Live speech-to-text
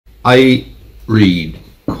I read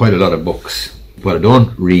quite a lot of books, but I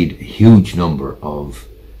don't read a huge number of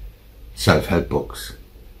self-help books.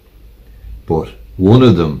 But one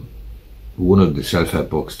of the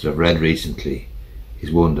self-help books that I've read recently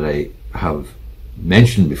is one that I have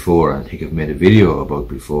mentioned before, and I think I've made a video about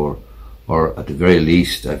before, or at the very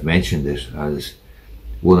least I've mentioned it as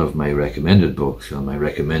one of my recommended books on my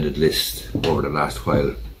recommended list over the last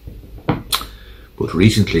while. But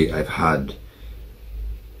recently I've had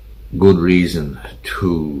good reason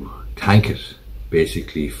to thank it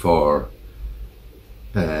basically for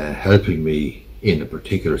helping me in a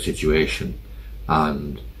particular situation.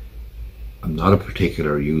 And I'm not a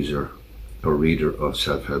particular user or reader of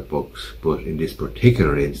self-help books, but in this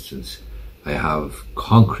particular instance I have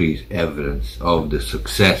concrete evidence of the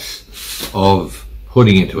success of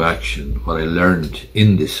putting into action what I learned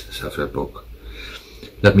in this self-help book.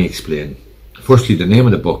 Let me explain. Firstly, the name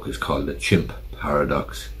of the book is called The Chimp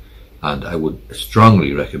Paradox, and I would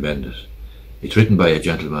strongly recommend it. It's written by a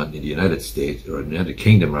gentleman in the United States, or United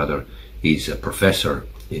Kingdom rather. He's a professor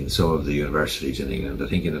in some of the universities in England, I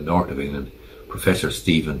think in the north of England, Professor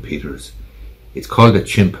Stephen Peters. It's called The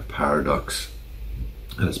Chimp Paradox,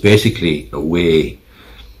 and it's basically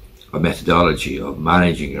a methodology of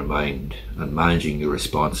managing your mind and managing your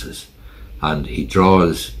responses. And he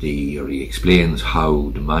explains how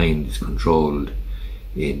the mind is controlled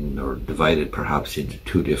or divided perhaps into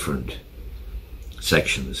two different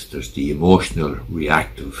sections. There's the emotional,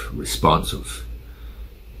 reactive, responsive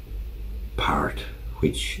part,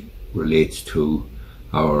 which relates to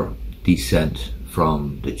our descent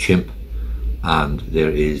from the chimp, and there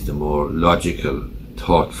is the more logical,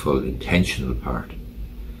 thoughtful, intentional part.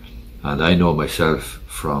 And I know myself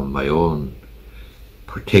from my own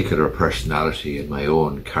particular personality and my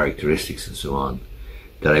own characteristics and so on,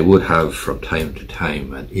 that I would have from time to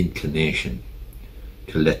time an inclination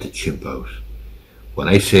to let the chimp out. When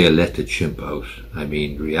I say let the chimp out, I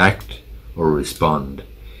mean react or respond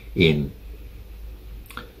in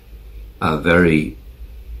a very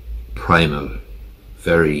primal,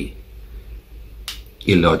 very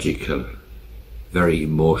illogical, very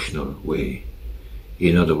emotional way.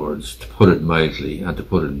 In other words, to put it mildly and to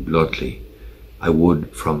put it bluntly, I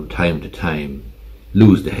would from time to time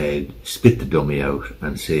lose the head, spit the dummy out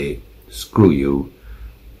and say, screw you,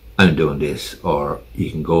 I'm doing this, or you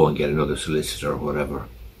can go and get another solicitor or whatever.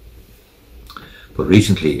 But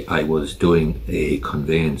recently I was doing a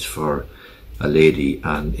conveyance for a lady,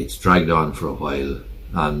 and it's dragged on for a while,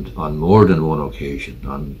 and on more than one occasion,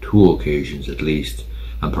 on 2 occasions at least,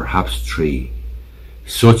 and perhaps 3,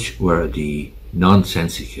 such were the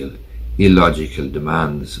nonsensical, illogical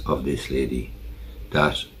demands of this lady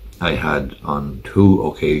that I had on 2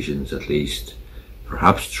 occasions at least,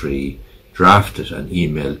 perhaps 3, drafted an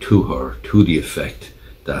email to her to the effect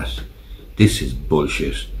that this is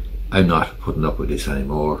bullshit, I'm not putting up with this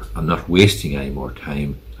anymore, I'm not wasting any more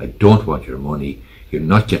time, I don't want your money, you're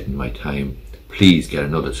not getting my time, please get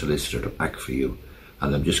another solicitor to act for you,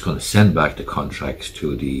 and I'm just going to send back the contracts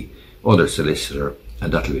to the other solicitor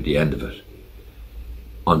and that'll be the end of it.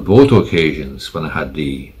 On both occasions when I had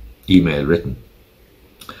the email written,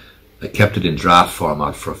 I kept it in draft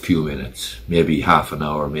format for a few minutes, maybe half an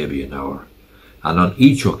hour, maybe an hour, and on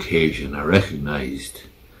each occasion I recognised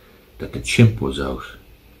that the chimp was out,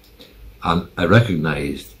 and I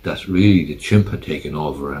recognised that really the chimp had taken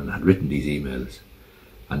over and had written these emails,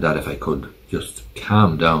 and that if I could just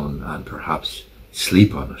calm down and perhaps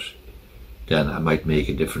sleep on it, then I might make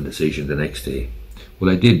a different decision the next day. Well,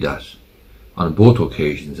 I did that. On both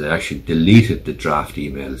occasions I actually deleted the draft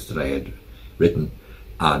emails that I had written,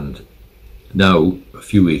 and now a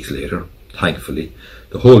few weeks later, thankfully,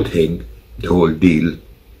 the whole deal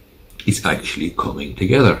is actually coming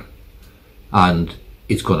together, and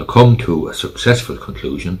it's going to come to a successful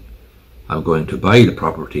conclusion. I'm going to buy the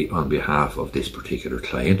property on behalf of this particular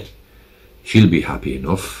client. She'll be happy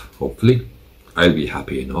enough, hopefully. I'll be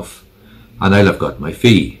happy enough, and I'll have got my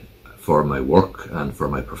fee for my work and for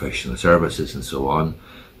my professional services and so on.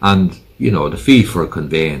 And you know, the fee for a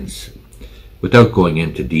conveyance, without going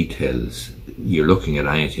into details, you're looking at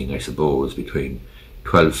anything, I suppose, between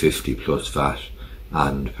 $12.50 plus VAT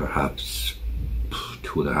and perhaps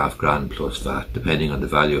 $2,500 plus VAT, depending on the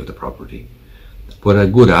value of the property. But a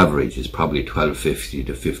good average is probably $12.50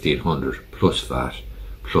 to $1,500 plus VAT,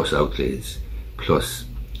 plus outlays, plus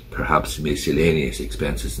perhaps miscellaneous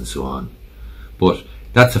expenses and so on. But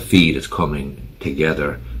that's a fee that's coming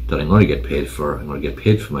together that I'm going to get paid for. I'm going to get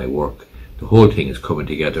paid for my work. The whole thing is coming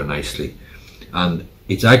together nicely, and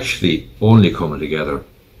it's actually only coming together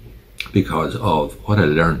because of what I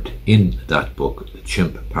learnt in that book, The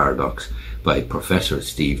Chimp Paradox, by Professor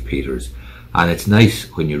Steve Peters. And it's nice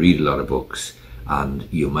when you read a lot of books, and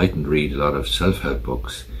you mightn't read a lot of self-help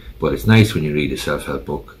books, but it's nice when you read a self-help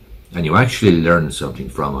book and you actually learn something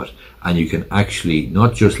from it, and you can actually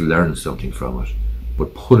not just learn something from it,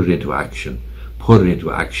 but put it into action. Put it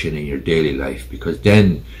into action in your daily life, because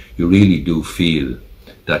then you really do feel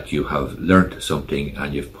that you have learnt something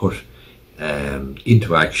and you've put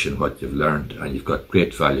into action what you've learnt, and you've got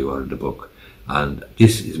great value out of the book. And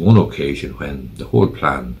this is one occasion when the whole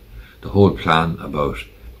plan about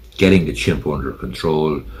getting the chimp under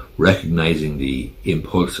control, recognizing the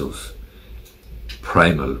impulsive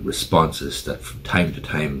primal responses that from time to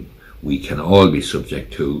time we can all be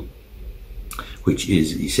subject to, which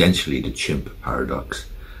is essentially the chimp paradox.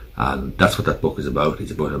 And that's what that book is about.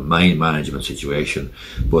 It's about a mind management situation,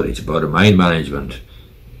 but it's about a mind management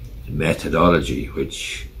methodology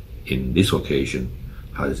which in this occasion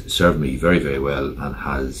has served me very, very well, and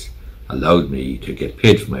has allowed me to get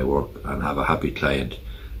paid for my work and have a happy client,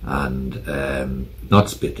 and not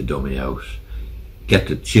spit the dummy out, get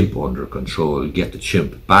the chimp under control, get the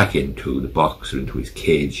chimp back into the box or into his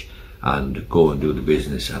cage, and go and do the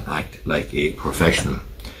business and act like a professional.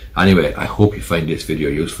 Anyway, I hope you find this video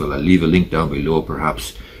useful. I'll leave a link down below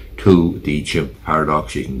perhaps to the Chimp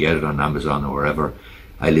Paradox. You can get it on Amazon or wherever.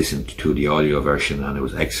 I listened to the audio version and it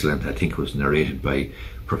was excellent. I think it was narrated by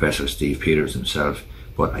Professor Steve Peters himself,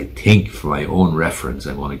 but I think for my own reference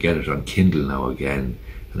I'm going to get it on Kindle now again,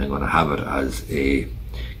 and I'm going to have it as a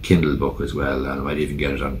Kindle book as well, and I might even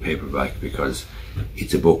get it on paperback, because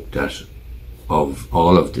it's a book that, of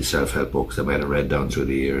all of the self-help books I might have read down through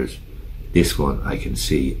the years, this one I can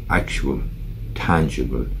see actual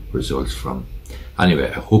tangible results from. Anyway,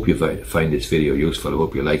 I hope you find this video useful. I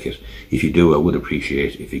hope you like it. If you do, I would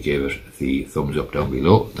appreciate if you gave it the thumbs up down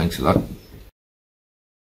below. Thanks a lot.